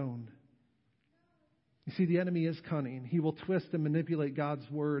against a stone. You see, the enemy is cunning. He will twist and manipulate God's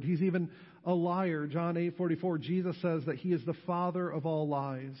word. He's even a liar. John 8:44, Jesus says that he is the father of all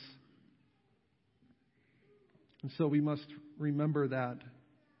lies. And so we must remember that.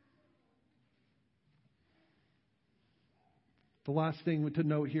 The last thing to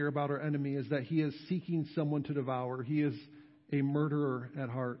note here about our enemy is that he is seeking someone to devour. He is a murderer at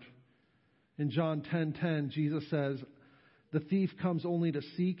heart. In John 10:10, Jesus says, "The thief comes only to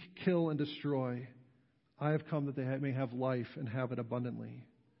seek, kill, and destroy. I have come that they may have life and have it abundantly."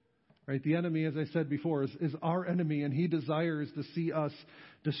 Right? The enemy, as I said before, is our enemy, and he desires to see us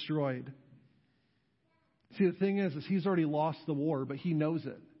destroyed. See, the thing is he's already lost the war, but he knows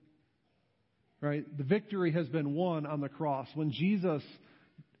it. Right? The victory has been won on the cross. When Jesus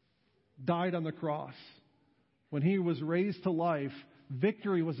died on the cross, when he was raised to life,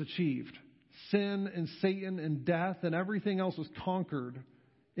 victory was achieved. Sin and Satan and death and everything else was conquered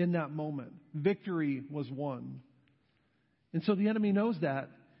in that moment. Victory was won. And so the enemy knows that,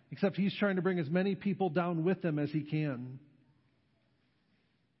 except he's trying to bring as many people down with him as he can.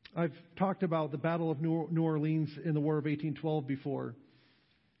 I've talked about the Battle of New Orleans in the War of 1812 before.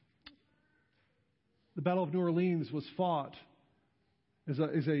 The Battle of New Orleans was fought, was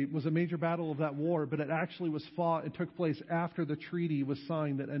a major battle of that war, but it actually was fought and took place after the treaty was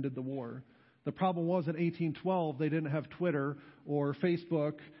signed that ended the war. The problem was in 1812, they didn't have Twitter or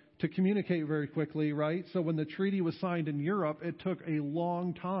Facebook to communicate very quickly, right? So when the treaty was signed in Europe, it took a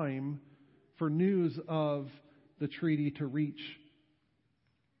long time for news of the treaty to reach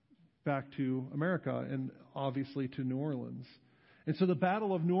back to America and obviously to New Orleans. And so the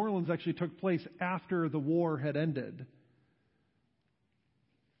Battle of New Orleans actually took place after the war had ended.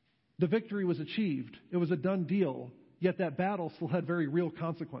 The victory was achieved. It was a done deal. Yet that battle still had very real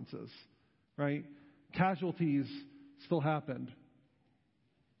consequences, right? Casualties still happened.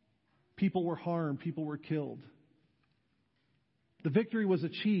 People were harmed. People were killed. The victory was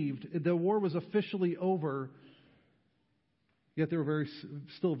achieved. The war was officially over. Yet there were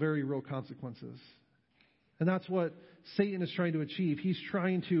still very real consequences. And that's what Satan is trying to achieve. He's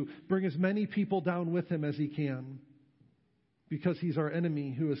trying to bring as many people down with him as he can, because he's our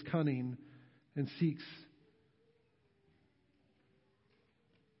enemy who is cunning and seeks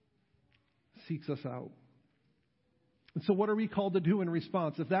us out. And so what are we called to do in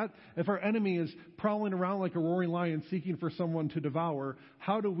response? If our enemy is prowling around like a roaring lion seeking for someone to devour,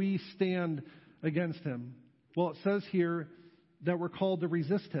 how do we stand against him? Well, it says here that we're called to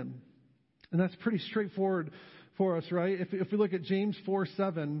resist him. And that's pretty straightforward for us, right? If we look at James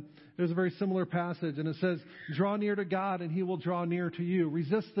 4:7, there's a very similar passage, and it says, "Draw near to God, and he will draw near to you.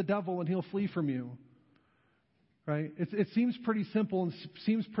 Resist the devil, and he'll flee from you." Right? It seems pretty simple and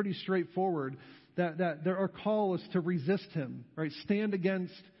seems pretty straightforward that our call is to resist him, right? Stand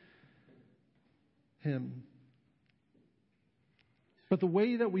against him. But the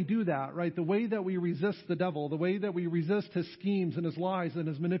way that we do that, right, the way that we resist the devil, the way that we resist his schemes and his lies and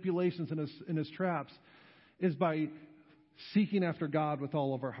his manipulations and his traps, is by seeking after God with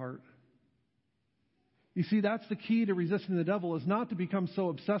all of our heart. You see, that's the key to resisting the devil, is not to become so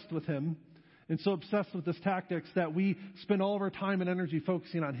obsessed with him and so obsessed with his tactics that we spend all of our time and energy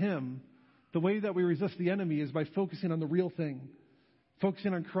focusing on him, The way that we resist the enemy is by focusing on the real thing,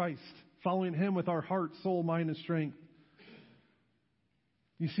 focusing on Christ, following Him with our heart, soul, mind, and strength.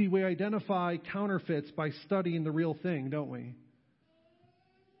 You see, we identify counterfeits by studying the real thing, don't we?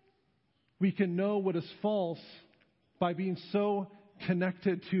 We can know what is false by being so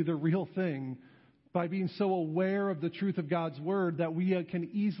connected to the real thing, by being so aware of the truth of God's Word that we can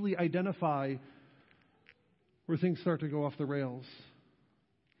easily identify where things start to go off the rails.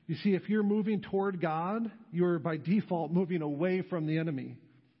 You see, if you're moving toward God, you're by default moving away from the enemy.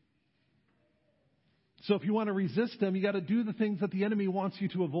 So if you want to resist him, you got to do the things that the enemy wants you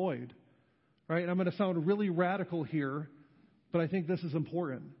to avoid. Right? And I'm going to sound really radical here, but I think this is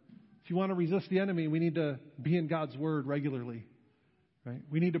important. If you want to resist the enemy, we need to be in God's Word regularly. Right?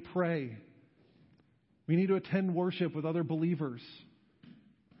 We need to pray. We need to attend worship with other believers.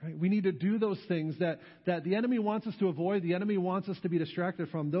 Right? We need to do those things that the enemy wants us to avoid, the enemy wants us to be distracted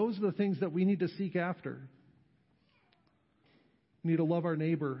from. Those are the things that we need to seek after. We need to love our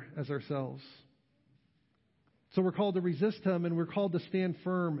neighbor as ourselves. So we're called to resist him, and we're called to stand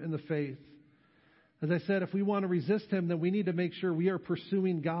firm in the faith. As I said, if we want to resist him, then we need to make sure we are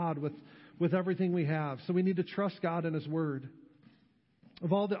pursuing God with everything we have. So we need to trust God and His Word.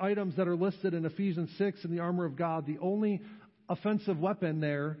 Of all the items that are listed in Ephesians 6 in the armor of God, the only offensive weapon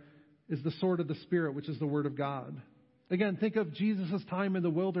there is the sword of the Spirit, which is the Word of God. Again, think of Jesus' time in the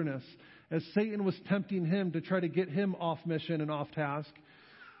wilderness as Satan was tempting him to try to get him off mission and off task.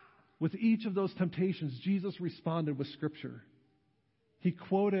 With each of those temptations, Jesus responded with Scripture. He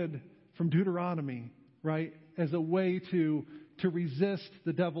quoted from Deuteronomy, right, as a way to resist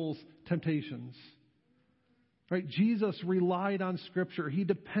the devil's temptations. Right? Jesus relied on Scripture. He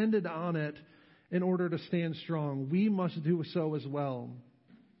depended on it in order to stand strong. We must do so as well.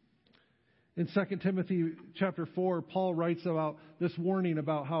 In 2 Timothy chapter 4, Paul writes about this warning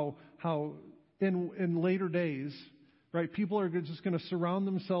about how in later days, right, people are just going to surround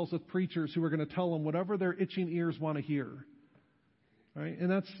themselves with preachers who are going to tell them whatever their itching ears want to hear. Right? And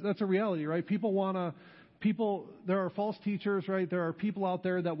that's a reality, right? There are false teachers, right? There are people out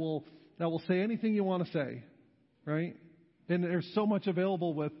there that will say anything you want to say, right? And there's so much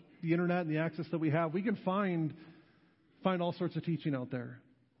available with the internet and the access that we have. We can find all sorts of teaching out there.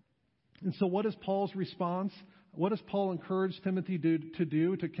 And so what is Paul's response? What does Paul encourage Timothy to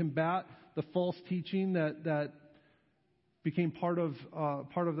do to combat the false teaching that became part of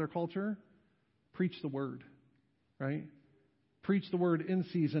their culture? Preach the Word, right? Preach the Word in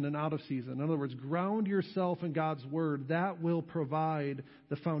season and out of season. In other words, ground yourself in God's Word. That will provide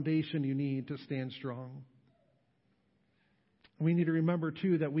the foundation you need to stand strong. We need to remember,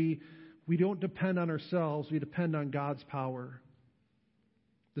 too, that we don't depend on ourselves. We depend on God's power.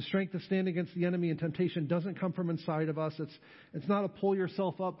 The strength to stand against the enemy and temptation doesn't come from inside of us. It's not a pull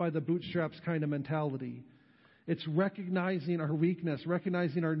yourself up by the bootstraps kind of mentality. It's recognizing our weakness,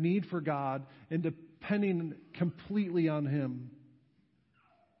 recognizing our need for God, and depending completely on Him.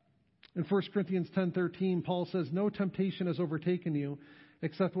 In 1 Corinthians 10:13, Paul says, "No temptation has overtaken you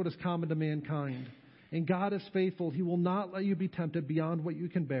except what is common to mankind. And God is faithful. He will not let you be tempted beyond what you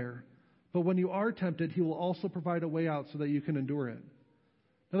can bear. But when you are tempted, He will also provide a way out so that you can endure it."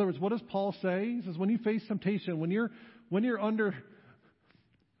 In other words, what does Paul say? He says, when you face temptation, when you're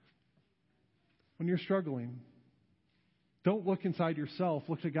struggling, don't look inside yourself.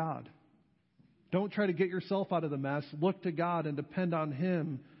 Look to God. Don't try to get yourself out of the mess. Look to God and depend on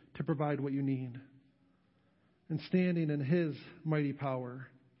Him to provide what you need. And standing in His mighty power.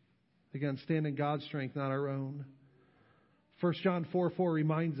 Again, stand in God's strength, not our own. 1 John 4:4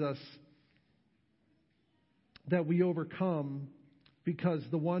 reminds us that we overcome because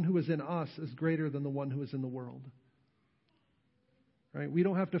the one who is in us is greater than the one who is in the world. Right? We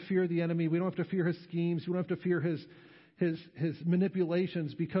don't have to fear the enemy. We don't have to fear his schemes. We don't have to fear his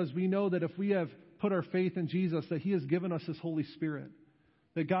manipulations, because we know that if we have put our faith in Jesus, that He has given us His Holy Spirit.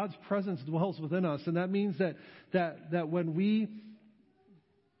 That God's presence dwells within us. And that means that when we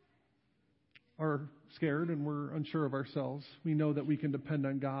are scared and we're unsure of ourselves, we know that we can depend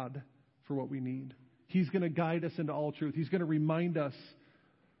on God for what we need. He's going to guide us into all truth. He's going to remind us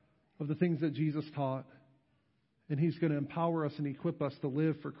of the things that Jesus taught. And He's going to empower us and equip us to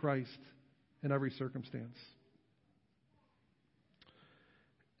live for Christ in every circumstance.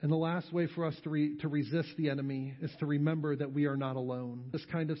 And the last way for us to resist the enemy is to remember that we are not alone. This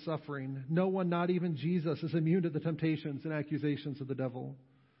kind of suffering, no one, not even Jesus, is immune to the temptations and accusations of the devil.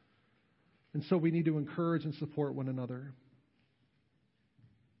 And so we need to encourage and support one another.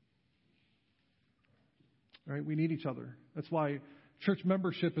 Right? We need each other. That's why Church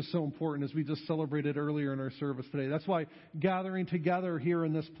membership is so important, as we just celebrated earlier in our service today. That's why gathering together here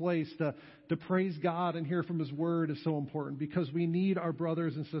in this place to praise God and hear from His Word is so important, because we need our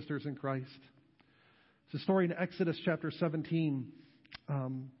brothers and sisters in Christ. It's a story in Exodus chapter 17.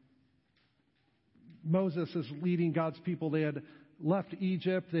 Moses is leading God's people. They had left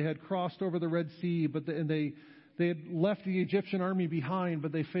Egypt. They had crossed over the Red Sea, they had left the Egyptian army behind,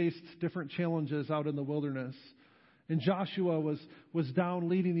 but they faced different challenges out in the wilderness. And Joshua was down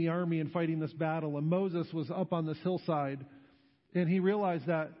leading the army and fighting this battle, and Moses was up on this hillside, and he realized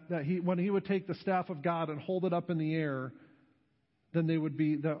that when he would take the staff of God and hold it up in the air, then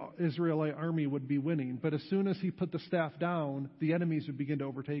the Israelite army would be winning. But as soon as he put the staff down, the enemies would begin to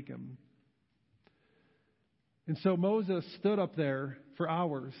overtake him. And so Moses stood up there for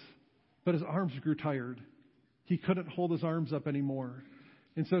hours, but his arms grew tired. He couldn't hold his arms up anymore.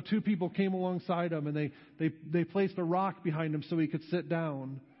 And so two people came alongside him, and they placed a rock behind him so he could sit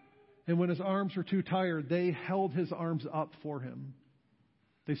down. And when his arms were too tired, they held his arms up for him.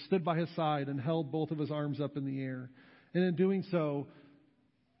 They stood by his side and held both of his arms up in the air. And in doing so,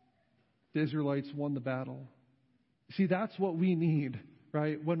 the Israelites won the battle. See, that's what we need,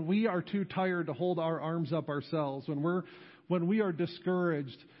 right? When we are too tired to hold our arms up ourselves, when we are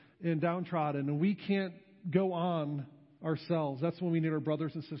discouraged and downtrodden and we can't go on ourselves, that's when we need our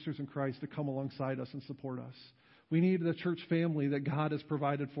brothers and sisters in Christ to come alongside us and support us. We need the church family that God has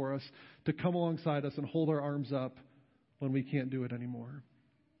provided for us to come alongside us and hold our arms up when we can't do it anymore.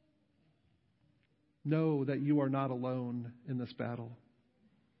 Know that you are not alone in this battle.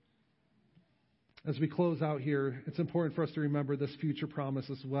 As we close out here, it's important for us to remember this future promise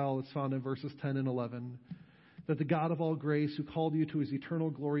as well. It's found in verses 10 and 11. That the God of all grace, who called you to His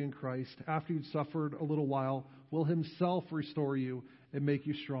eternal glory in Christ, after you'd suffered a little while, will Himself restore you and make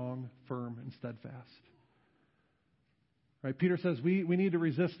you strong, firm, and steadfast. Right? Peter says we need to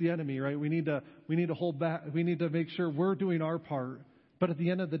resist the enemy, right? We need to hold back. We need to make sure we're doing our part. But at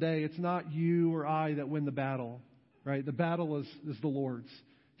the end of the day, it's not you or I that win the battle, right? The battle is the Lord's.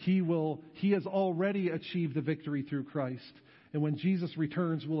 He has already achieved the victory through Christ. And when Jesus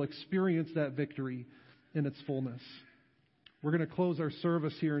returns, we'll experience that victory in its fullness. We're going to close our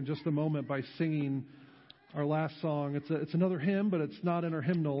service here in just a moment by singing our last song. It's another hymn, but it's not in our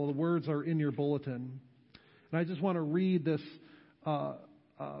hymnal. The words are in your bulletin. And I just want to read this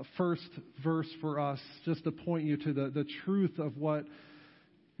first verse for us, just to point you to the truth of what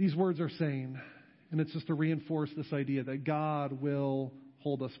these words are saying. And it's just to reinforce this idea that God will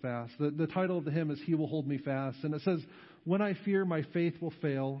hold us fast. The title of the hymn is He Will Hold Me Fast. And it says, when I fear my faith will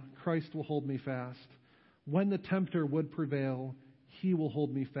fail, Christ will hold me fast. When the tempter would prevail, He will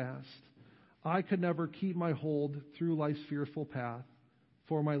hold me fast. I could never keep my hold through life's fearful path,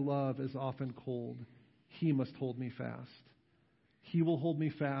 for my love is often cold. He must hold me fast. He will hold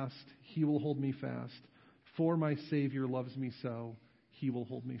me fast. He will hold me fast. For my Savior loves me so. He will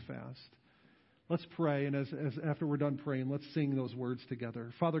hold me fast. Let's pray, and as after we're done praying, let's sing those words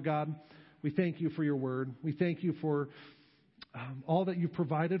together. Father God, we thank you for your word. We thank you for all that you've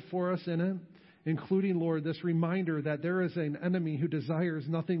provided for us in it, including, Lord, this reminder that there is an enemy who desires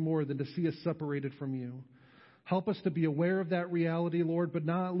nothing more than to see us separated from you. Help us to be aware of that reality, Lord, but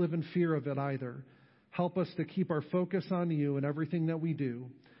not live in fear of it either. Help us to keep our focus on you in everything that we do.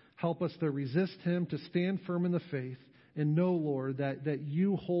 Help us to resist him, to stand firm in the faith, and know, Lord, that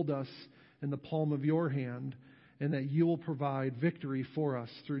you hold us in the palm of your hand, and that you will provide victory for us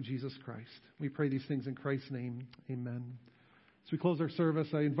through Jesus Christ. We pray these things in Christ's name. Amen. As we close our service,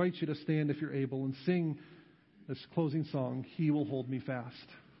 I invite you to stand if you're able and sing this closing song, He Will Hold Me Fast.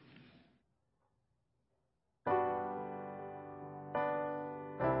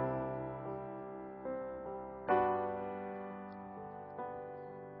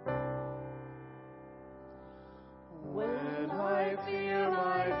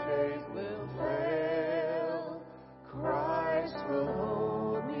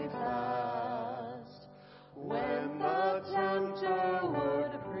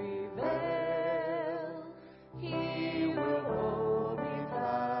 He will hold me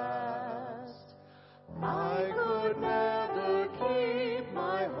fast.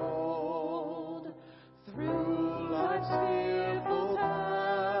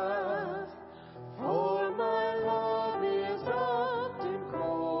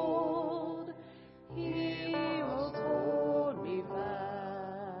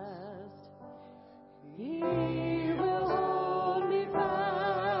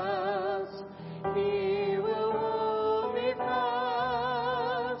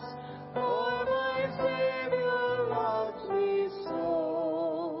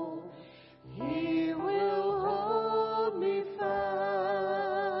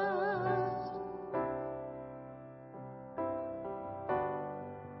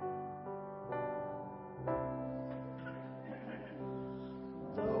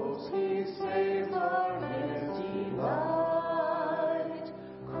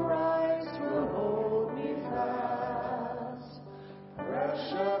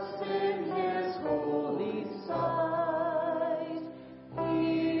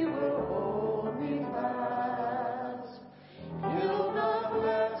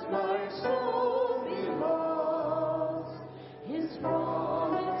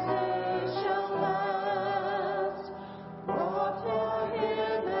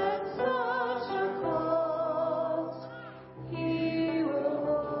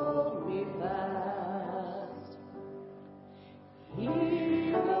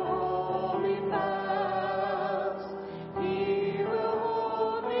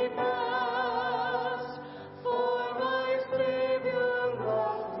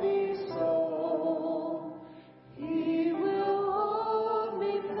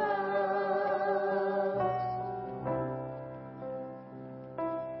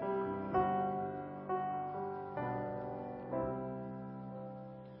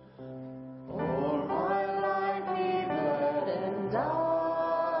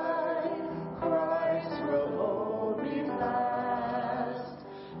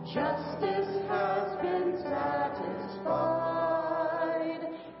 Justice has been satisfied.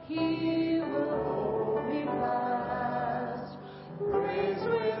 He will hold me fast. Praise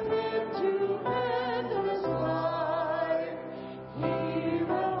with him to endless life. He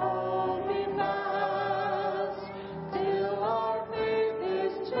will hold me fast till our faith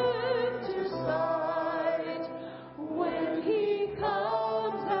is turned to sight. When he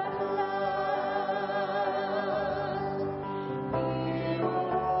comes at last, he will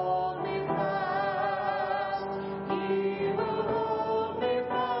hold me fast. He will hold me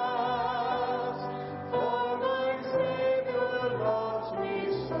fast. For my Savior loves me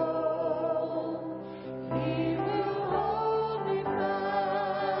so. He will hold me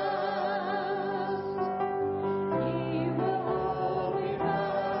fast. He will hold me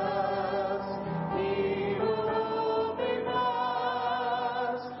fast. He will hold me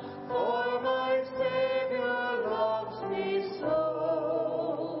fast. For my Savior loves me so.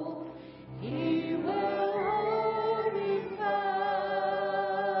 He will hold me fast.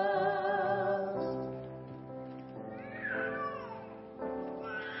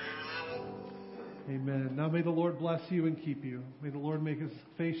 Amen. Now may the Lord bless you and keep you. May the Lord make his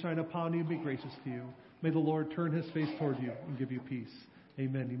face shine upon you and be gracious to you. May the Lord turn his face toward you and give you peace.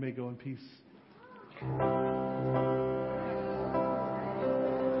 Amen. You may go in peace.